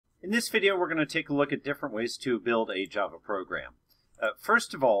In this video, we're going to take a look at different ways to build a Java program.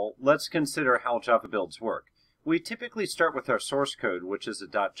 First of all, let's consider how Java builds work. We typically start with our source code, which is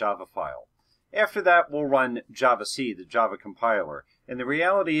a .java file. After that, we'll run javac, the Java compiler. And the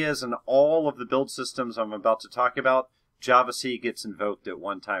reality is, in all of the build systems I'm about to talk about, javac gets invoked at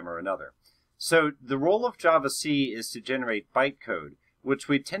one time or another. So the role of javac is to generate bytecode, which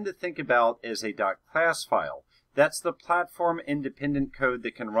we tend to think about as a .class file. That's the platform-independent code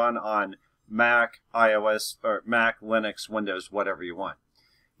that can run on Mac, iOS, or Mac, Linux, Windows, whatever you want.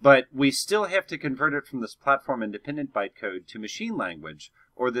 But we still have to convert it from this platform-independent bytecode to machine language,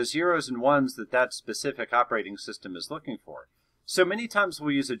 or the zeros and ones that that specific operating system is looking for. So many times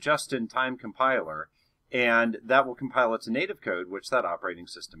we'll use a just-in-time compiler, and that will compile it to native code, which that operating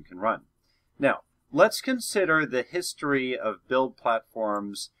system can run. Now, let's consider the history of build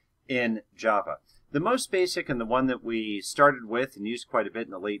platforms in Java. The most basic and the one that we started with and used quite a bit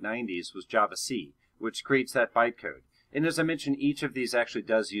in the late 90s was javac, which creates that bytecode. And as I mentioned, each of these actually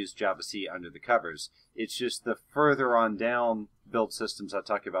does use javac under the covers. It's just the further on down build systems I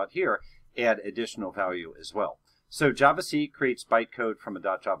talk about here add additional value as well. So javac creates bytecode from a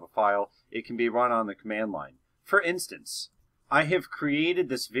 .java file. It can be run on the command line. For instance, I have created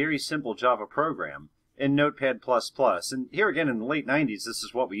this very simple Java program in Notepad++. And here again in the late 90s, this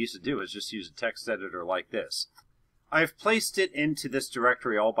is what we used to do, is just use a text editor like this. I've placed it into this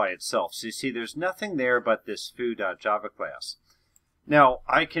directory all by itself. So you see there's nothing there but this foo.java class. Now,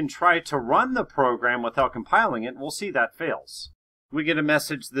 I can try to run the program without compiling it. We'll see that fails. We get a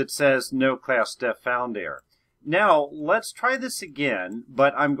message that says no class def found error. Now, let's try this again,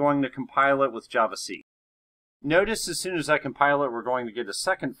 but I'm going to compile it with javac. Notice as soon as I compile it, we're going to get a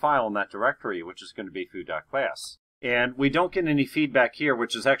second file in that directory, which is going to be foo.class. And we don't get any feedback here,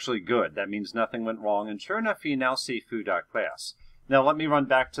 which is actually good. That means nothing went wrong. And sure enough, you now see foo.class. Now let me run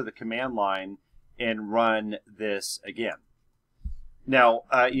back to the command line and run this again. Now,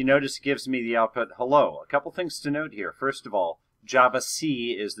 you notice it gives me the output hello. A couple things to note here. First of all,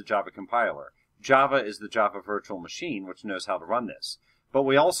 javac is the Java compiler. Java is the Java virtual machine, which knows how to run this. But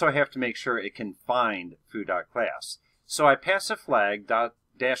we also have to make sure it can find foo.class. So I pass a flag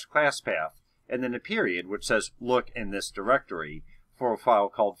 -class path and then a period which says look in this directory for a file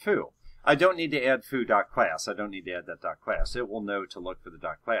called foo. I don't need to add foo.class. I don't need to add that .class. It will know to look for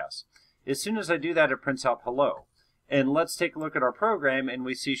the .class. As soon as I do that, it prints out hello. And let's take a look at our program, and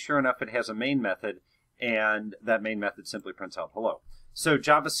we see sure enough it has a main method, and that main method simply prints out hello. So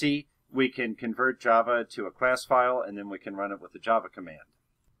javac, we can convert Java to a class file, and then we can run it with the Java command.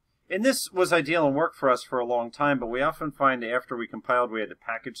 And this was ideal and worked for us for a long time, but we often find after we compiled, we had to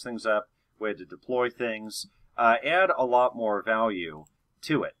package things up, we had to deploy things, add a lot more value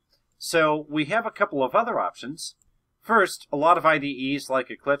to it. So we have a couple of other options. First, a lot of IDEs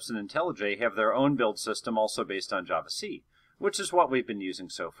like Eclipse and IntelliJ have their own build system also based on javac, which is what we've been using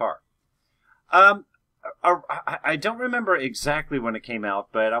so far. I don't remember exactly when it came out,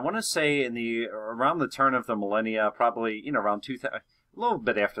 but I want to say around the turn of the millennia, probably around 2000, a little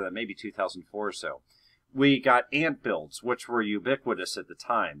bit after that, maybe 2004 or so, we got Ant builds, which were ubiquitous at the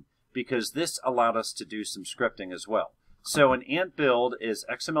time, because this allowed us to do some scripting as well. So an Ant build is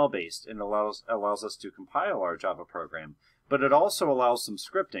XML-based and allows us to compile our Java program, but it also allows some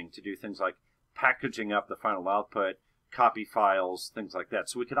scripting to do things like packaging up the final output, copy files, things like that.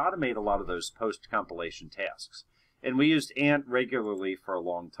 So we could automate a lot of those post-compilation tasks. And we used Ant regularly for a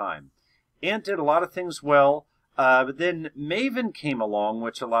long time. Ant did a lot of things well, but then Maven came along,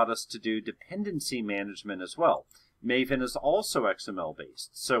 which allowed us to do dependency management as well. Maven is also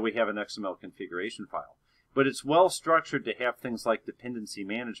XML-based, so we have an XML configuration file. But it's well structured to have things like dependency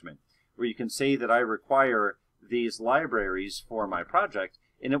management, where you can say that I require these libraries for my project,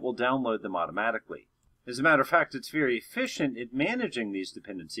 and it will download them automatically. As a matter of fact, it's very efficient at managing these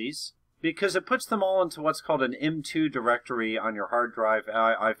dependencies because it puts them all into what's called an M2 directory on your hard drive.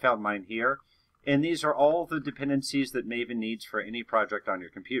 I found mine here. And these are all the dependencies that Maven needs for any project on your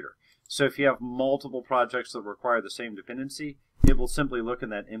computer. So if you have multiple projects that require the same dependency, it will simply look in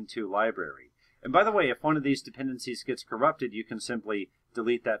that M2 library. And by the way, if one of these dependencies gets corrupted, you can simply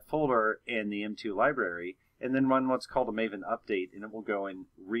delete that folder in the M2 library and then run what's called a Maven update, and it will go and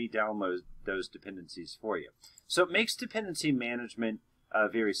re-download those dependencies for you. So it makes dependency management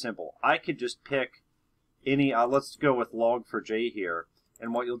very simple. I could just pick any, let's go with log4j here,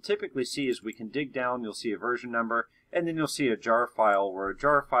 and what you'll typically see is we can dig down, you'll see a version number, and then you'll see a jar file, where a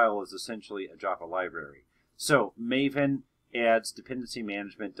jar file is essentially a Java library. So Maven adds dependency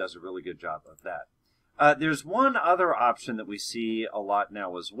management, does a really good job of that. There's one other option that we see a lot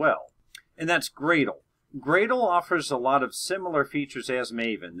now as well, and that's Gradle. Gradle offers a lot of similar features as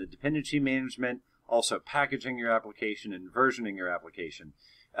Maven, the dependency management, also packaging your application and versioning your application.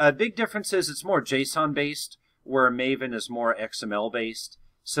 Big difference is it's more JSON-based, where Maven is more XML-based.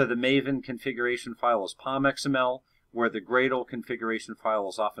 So the Maven configuration file is pom.xml, where the Gradle configuration file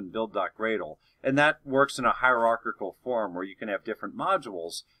is often build.gradle. And that works in a hierarchical form where you can have different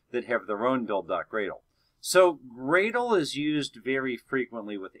modules that have their own build.gradle. So Gradle is used very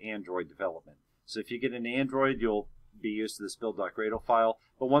frequently with Android development. So if you get an Android, you'll be used to this build.gradle file.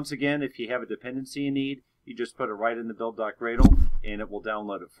 But once again, if you have a dependency you need, you just put it right in the build.gradle and it will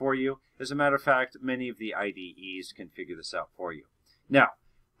download it for you. As a matter of fact, many of the IDEs can figure this out for you. Now,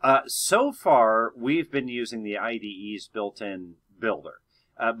 so far, we've been using the IDE's built-in builder.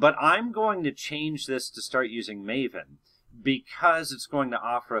 But I'm going to change this to start using Maven because it's going to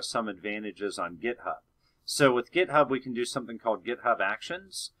offer us some advantages on GitHub. So with GitHub, we can do something called GitHub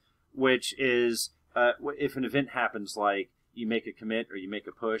Actions, which is if an event happens like you make a commit or you make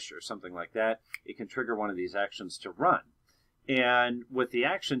a push or something like that, it can trigger one of these actions to run. And with the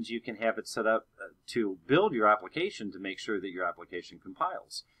actions, you can have it set up to build your application to make sure that your application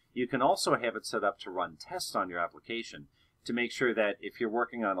compiles. You can also have it set up to run tests on your application to make sure that if you're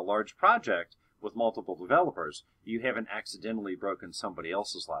working on a large project with multiple developers, you haven't accidentally broken somebody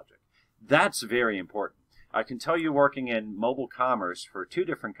else's logic. That's very important. I can tell you, working in mobile commerce for 2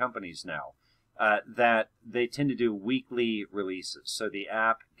 different companies now, that they tend to do weekly releases. So the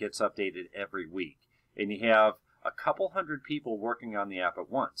app gets updated every week. And you have a couple hundred people working on the app at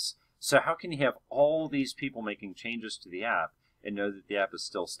once. So how can you have all these people making changes to the app and know that the app is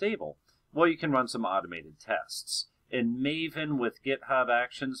still stable? Well, you can run some automated tests. And Maven with GitHub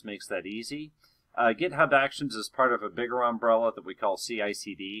Actions makes that easy. GitHub Actions is part of a bigger umbrella that we call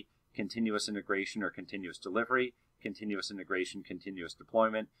CI/CD, continuous integration or continuous delivery, continuous integration, continuous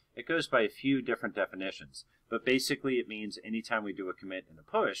deployment. It goes by a few different definitions, but basically it means anytime we do a commit and a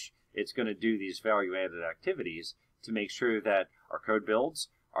push, it's going to do these value-added activities to make sure that our code builds,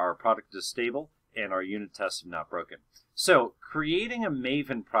 our product is stable, and our unit tests have not broken. So creating a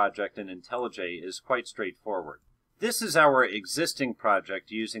Maven project in IntelliJ is quite straightforward. This is our existing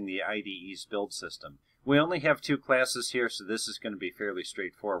project using the IDE's build system. We only have 2 classes here, so this is going to be fairly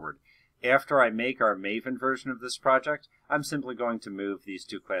straightforward. After I make our Maven version of this project, I'm simply going to move these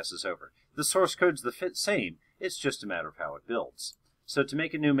 2 classes over. The source code's the same, it's just a matter of how it builds. So to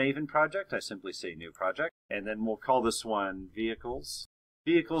make a new Maven project, I simply say new project, and then we'll call this one vehicles.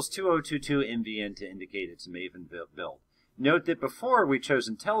 Vehicles 2022 MVN to indicate it's a Maven build. Note that before we chose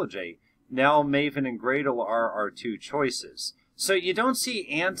IntelliJ, now Maven and Gradle are our 2 choices. So you don't see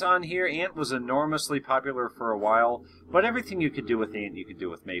Ant on here. Ant was enormously popular for a while, but everything you could do with Ant, you could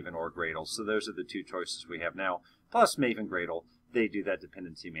do with Maven or Gradle. So those are the 2 choices we have now. Plus Maven, Gradle, they do that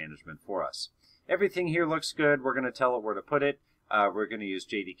dependency management for us. Everything here looks good. We're going to tell it where to put it. We're going to use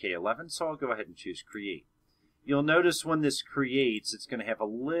JDK 11, so I'll go ahead and choose Create. You'll notice when this creates, it's going to have a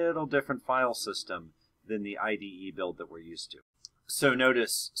little different file system than the IDE build that we're used to. So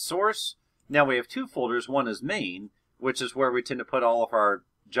notice Source. Now we have 2 folders. One is Main, which is where we tend to put all of our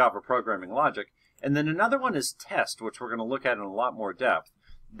Java programming logic. And then another one is Test, which we're going to look at in a lot more depth.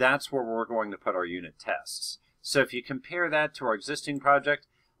 That's where we're going to put our unit tests. So if you compare that to our existing project,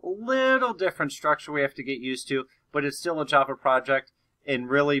 a little different structure we have to get used to, but it's still a Java project. And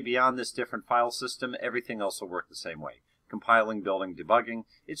really, beyond this different file system, everything else will work the same way. Compiling, building, debugging.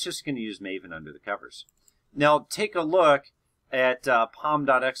 It's just going to use Maven under the covers. Now take a look at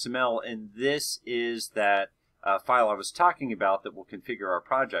pom.xml, and this is that file I was talking about that will configure our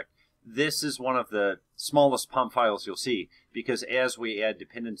project. This is one of the smallest POM files you'll see, because as we add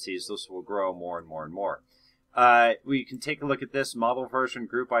dependencies, this will grow more and more and more. We can take a look at this: model version,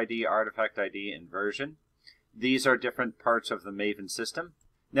 group ID, artifact ID, and version. These are different parts of the Maven system.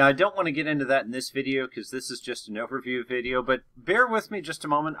 Now, I don't want to get into that in this video because this is just an overview video, but bear with me just a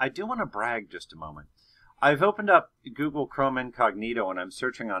moment. I do want to brag just a moment. I've opened up Google Chrome Incognito and I'm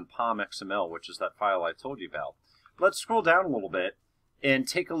searching on pom.xml, which is that file I told you about. Let's scroll down a little bit and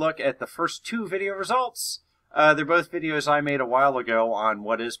take a look at the first 2 video results. They're both videos I made a while ago on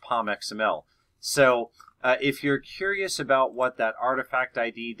what is pom.xml. So if you're curious about what that artifact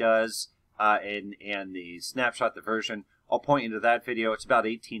ID does and the snapshot, the version, I'll point you to that video. It's about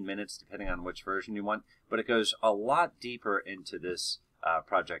 18 minutes depending on which version you want, but it goes a lot deeper into this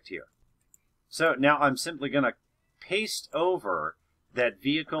project here. So now I'm simply going to paste over that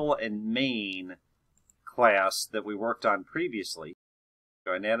vehicle and main class that we worked on previously.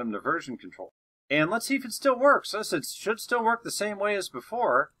 Go ahead and add them to version control. And let's see if it still works. It should still work the same way as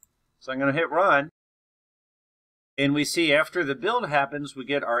before. So I'm going to hit run. And we see after the build happens, we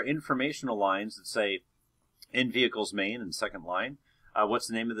get our informational lines that say In vehicles main and second line, what's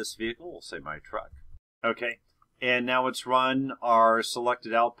the name of this vehicle? We'll say my truck. Okay, and now it's run our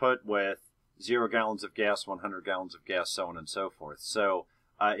selected output with 0 gallons of gas, 100 gallons of gas, so on and so forth. So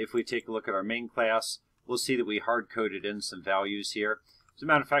if we take a look at our main class, we'll see that we hard-coded in some values here. As a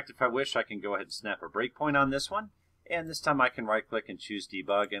matter of fact, if I wish, I can go ahead and snap a breakpoint on this one. And this time I can right-click and choose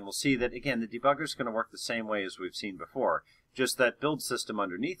debug. And we'll see that, again, the debugger is going to work the same way as we've seen before. Just that build system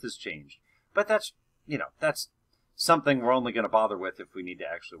underneath has changed. But that's, that's something we're only going to bother with if we need to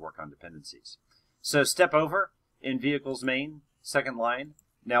actually work on dependencies. So step over in vehicles main, second line.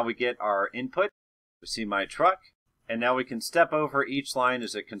 Now we get our input. We see my truck. And now we can step over each line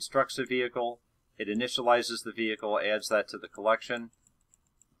as it constructs a vehicle. It initializes the vehicle, adds that to the collection.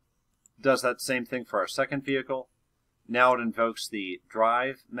 Does that same thing for our second vehicle. Now it invokes the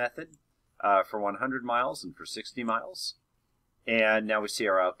drive method for 100 miles and for 60 miles. And now we see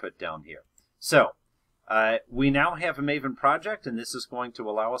our output down here. So we now have a Maven project, and this is going to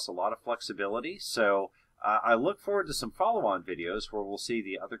allow us a lot of flexibility. So I look forward to some follow-on videos where we'll see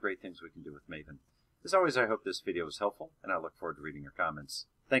the other great things we can do with Maven. As always, I hope this video was helpful, and I look forward to reading your comments.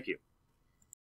 Thank you.